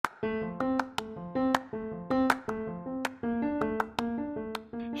Hey,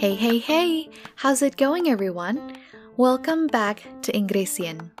 how's it going everyone? Welcome back to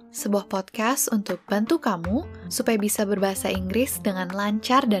Inggrisin, sebuah podcast untuk bantu kamu supaya bisa berbahasa Inggris dengan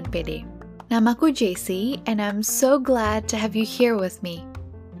lancar dan pede. Namaku JC, and I'm so glad to have you here with me.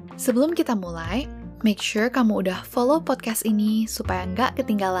 Sebelum kita mulai, make sure kamu udah follow podcast ini supaya nggak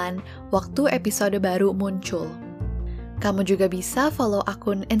ketinggalan waktu episode baru muncul. Kamu juga bisa follow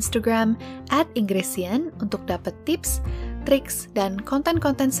akun Instagram @Inggrisin untuk dapet tips, triks, dan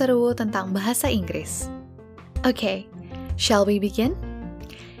konten-konten seru tentang bahasa Inggris. Oke, shall we begin?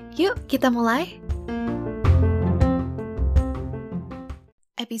 Yuk, kita mulai!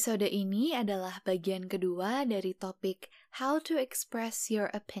 Episode ini adalah bagian kedua dari topik How to Express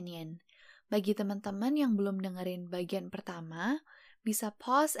Your Opinion. Bagi teman-teman yang belum dengerin bagian pertama, bisa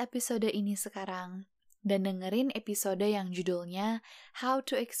pause episode ini sekarang dan dengerin episode yang judulnya How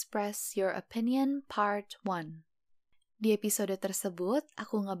to Express Your Opinion Part 1. Di episode tersebut,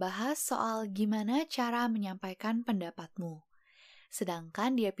 aku ngebahas soal gimana cara menyampaikan pendapatmu.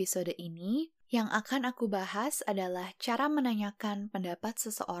 Sedangkan di episode ini, yang akan aku bahas adalah cara menanyakan pendapat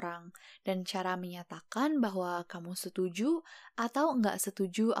seseorang dan cara menyatakan bahwa kamu setuju atau nggak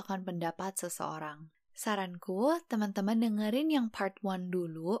setuju akan pendapat seseorang. Saranku, teman-teman dengerin yang part 1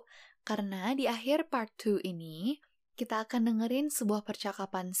 dulu, karena di akhir part 2 ini, kita akan dengerin sebuah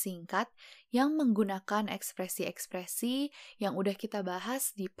percakapan singkat yang menggunakan ekspresi-ekspresi yang udah kita bahas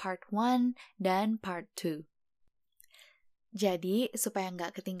di part 1 dan part 2. Jadi, supaya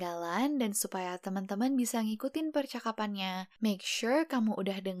nggak ketinggalan dan supaya teman-teman bisa ngikutin percakapannya, make sure kamu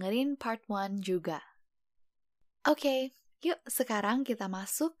udah dengerin part 1 juga. Oke, yuk sekarang kita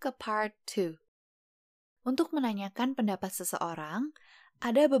masuk ke part 2. Untuk menanyakan pendapat seseorang,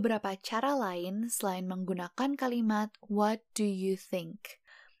 ada beberapa cara lain selain menggunakan kalimat what do you think.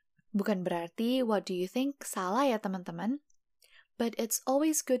 Bukan berarti what do you think salah ya teman-teman, but it's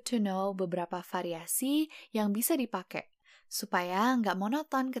always good to know beberapa variasi yang bisa dipakai, supaya nggak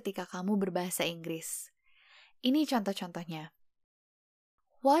monoton ketika kamu berbahasa Inggris. Ini contoh-contohnya.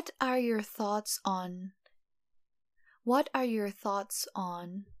 What are your thoughts on? What are your thoughts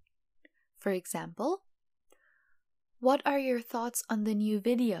on? For example, what are your thoughts on the new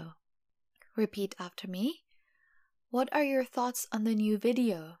video? Repeat after me. What are your thoughts on the new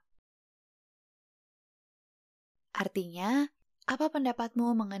video? Artinya, apa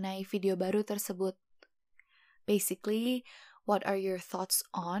pendapatmu mengenai video baru tersebut? Basically, what are your thoughts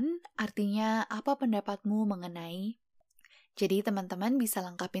on? Artinya, apa pendapatmu mengenai? Jadi, teman-teman bisa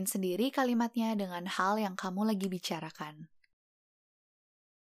lengkapin sendiri kalimatnya dengan hal yang kamu lagi bicarakan.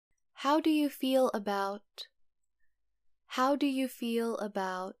 How do you feel about? How do you feel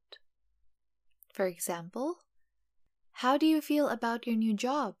about? For example, how do you feel about your new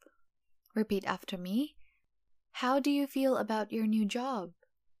job? Repeat after me. How do you feel about your new job?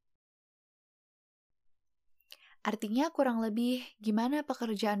 Artinya kurang lebih, gimana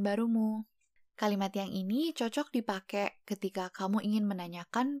pekerjaan barumu? Kalimat yang ini cocok dipakai ketika kamu ingin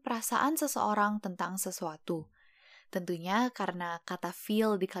menanyakan perasaan seseorang tentang sesuatu. Tentunya karena kata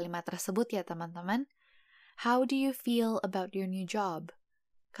feel di kalimat tersebut ya teman-teman. How do you feel about your new job?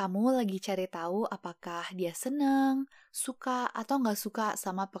 Kamu lagi cari tahu apakah dia senang, suka, atau nggak suka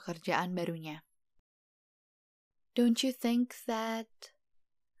sama pekerjaan barunya. Don't you think that?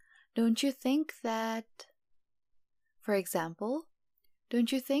 Don't you think that? For example,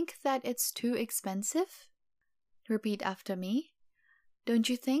 don't you think that it's too expensive? Repeat after me. Don't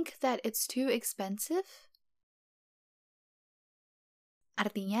you think that it's too expensive?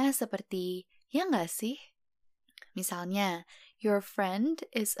 Artinya seperti, ya nggak sih? Misalnya, your friend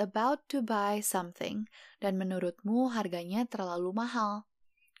is about to buy something dan menurutmu harganya terlalu mahal.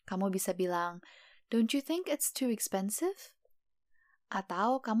 Kamu bisa bilang, don't you think it's too expensive?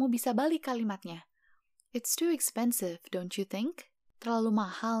 Atau kamu bisa balik kalimatnya. It's too expensive, don't you think? Terlalu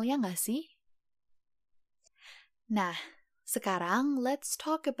mahal, ya nggak sih? Nah, sekarang let's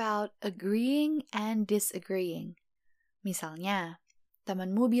talk about agreeing and disagreeing. Misalnya,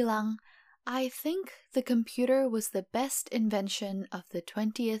 temanmu bilang, I think the computer was the best invention of the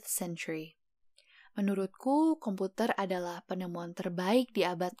 20th century. Menurutku, komputer adalah penemuan terbaik di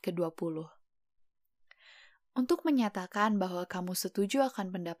abad ke-20. Untuk menyatakan bahwa kamu setuju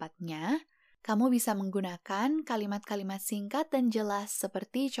akan pendapatnya, kamu bisa menggunakan kalimat-kalimat singkat dan jelas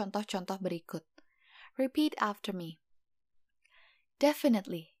seperti contoh-contoh berikut. Repeat after me.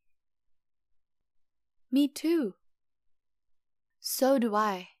 Definitely. Me too. So do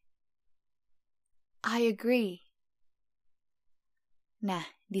I. I agree. Nah,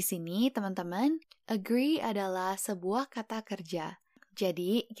 di sini teman-teman, agree adalah sebuah kata kerja.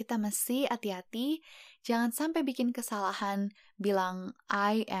 Jadi, kita mesti hati-hati, jangan sampai bikin kesalahan bilang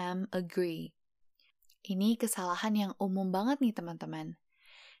I am agree. Ini kesalahan yang umum banget nih teman-teman.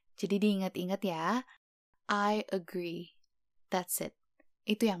 Jadi diingat-ingat ya, I agree. That's it.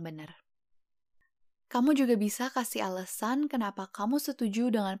 Itu yang benar. Kamu juga bisa kasih alasan kenapa kamu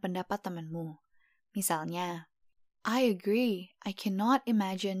setuju dengan pendapat temanmu. Misalnya, I agree, I cannot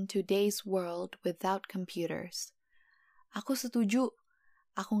imagine today's world without computers. Aku setuju,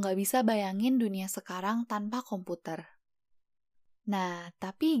 aku nggak bisa bayangin dunia sekarang tanpa komputer. Nah,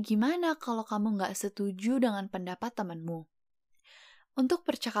 tapi gimana kalau kamu nggak setuju dengan pendapat temanmu? Untuk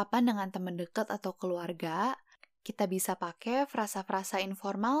percakapan dengan teman dekat atau keluarga, kita bisa pakai frasa-frasa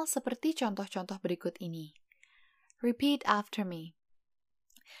informal seperti contoh-contoh berikut ini. Repeat after me.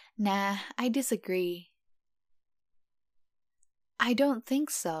 Nah, I disagree. I don't think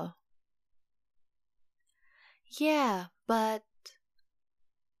so. Yeah, but...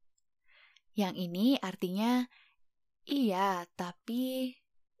 Yang ini artinya, iya, tapi...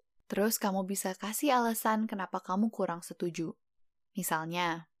 Terus kamu bisa kasih alasan kenapa kamu kurang setuju.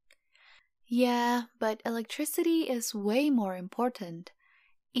 Misalnya, yeah, but electricity is way more important.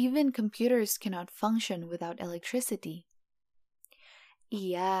 Even computers cannot function without electricity.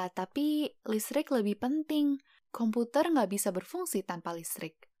 Iya, tapi listrik lebih penting. Komputer nggak bisa berfungsi tanpa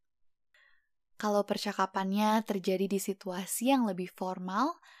listrik. Kalau percakapannya terjadi di situasi yang lebih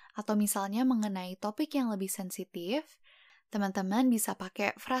formal, atau misalnya mengenai topik yang lebih sensitif, teman-teman bisa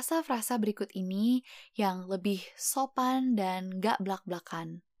pakai frasa-frasa berikut ini yang lebih sopan dan nggak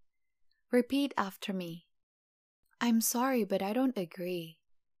blak-blakan. Repeat after me. I'm sorry, but I don't agree.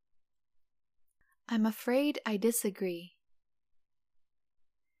 I'm afraid I disagree.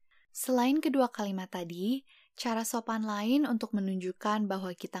 Selain kedua kalimat tadi, cara sopan lain untuk menunjukkan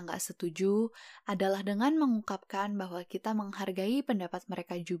bahwa kita nggak setuju adalah dengan mengungkapkan bahwa kita menghargai pendapat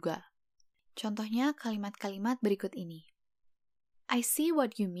mereka juga. Contohnya kalimat-kalimat berikut ini. I see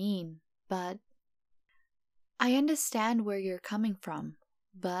what you mean, but... I understand where you're coming from,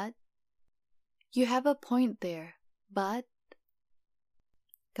 but... You have a point there, but...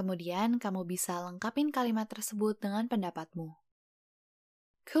 Kemudian kamu bisa lengkapin kalimat tersebut dengan pendapatmu.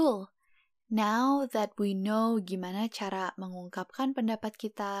 Cool. Now that we know gimana cara mengungkapkan pendapat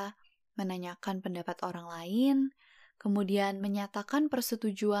kita, menanyakan pendapat orang lain, kemudian menyatakan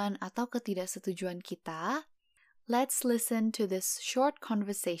persetujuan atau ketidaksetujuan kita, let's listen to this short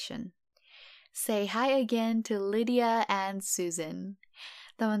conversation. Say hi again to Lydia and Susan.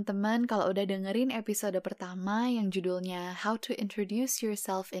 Teman-teman, kalau udah dengerin episode pertama yang judulnya How to Introduce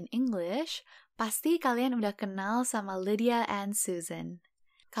Yourself in English, pasti kalian udah kenal sama Lydia and Susan.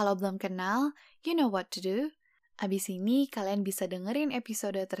 Kalau belum kenal, you know what to do. Abis ini kalian bisa dengerin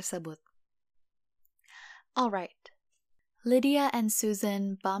episode tersebut. Alright. Lydia and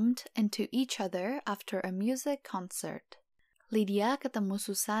Susan bumped into each other after a music concert. Lydia ketemu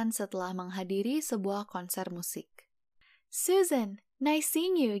Susan setelah menghadiri sebuah konser musik. Susan, nice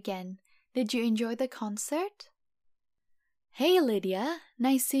seeing you again. Did you enjoy the concert? Hey Lydia,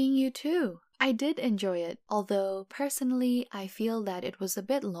 nice seeing you too. I did enjoy it, although personally I feel that it was a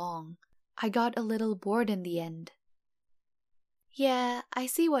bit long. I got a little bored in the end. Yeah, I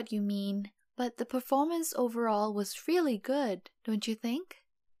see what you mean, but the performance overall was really good, don't you think?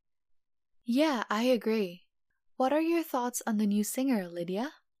 Yeah, I agree. What are your thoughts on the new singer,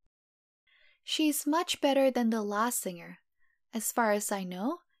 Lydia? She's much better than the last singer. As far as I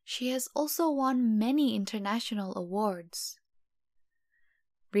know, she has also won many international awards.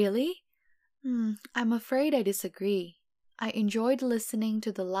 Really? I'm afraid I disagree. I enjoyed listening to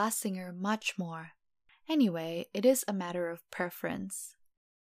the last singer much more. Anyway, it is a matter of preference.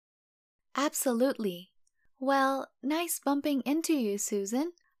 Absolutely. Well, nice bumping into you,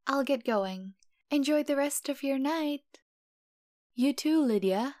 Susan. I'll get going. Enjoy the rest of your night. You too,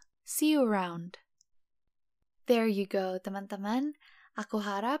 Lydia. See you around. There you go, teman-teman. Aku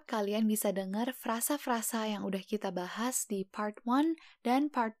harap kalian bisa dengar frasa-frasa yang udah kita bahas di part 1 dan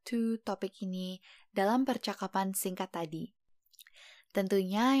part 2 topik ini dalam percakapan singkat tadi.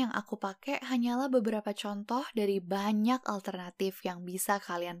 Tentunya yang aku pakai hanyalah beberapa contoh dari banyak alternatif yang bisa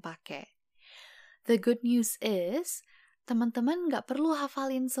kalian pakai. The good news is, teman-teman nggak perlu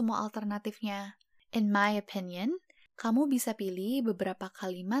hafalin semua alternatifnya. In my opinion, kamu bisa pilih beberapa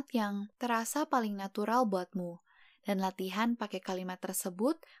kalimat yang terasa paling natural buatmu, dan latihan pakai kalimat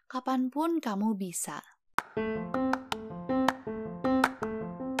tersebut kapanpun kamu bisa.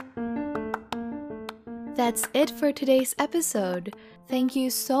 That's it for today's episode. Thank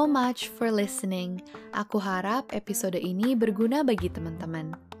you so much for listening. Aku harap episode ini berguna bagi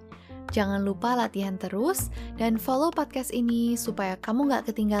teman-teman. Jangan lupa latihan terus dan follow podcast ini supaya kamu gak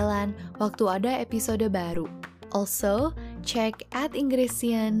ketinggalan waktu ada episode baru. Also, check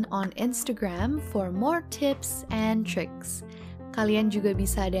 @Ingresian on Instagram for more tips and tricks. Kalian juga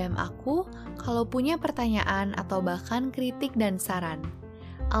bisa DM aku kalau punya pertanyaan atau bahkan kritik dan saran.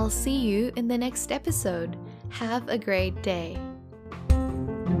 I'll see you in the next episode. Have a great day.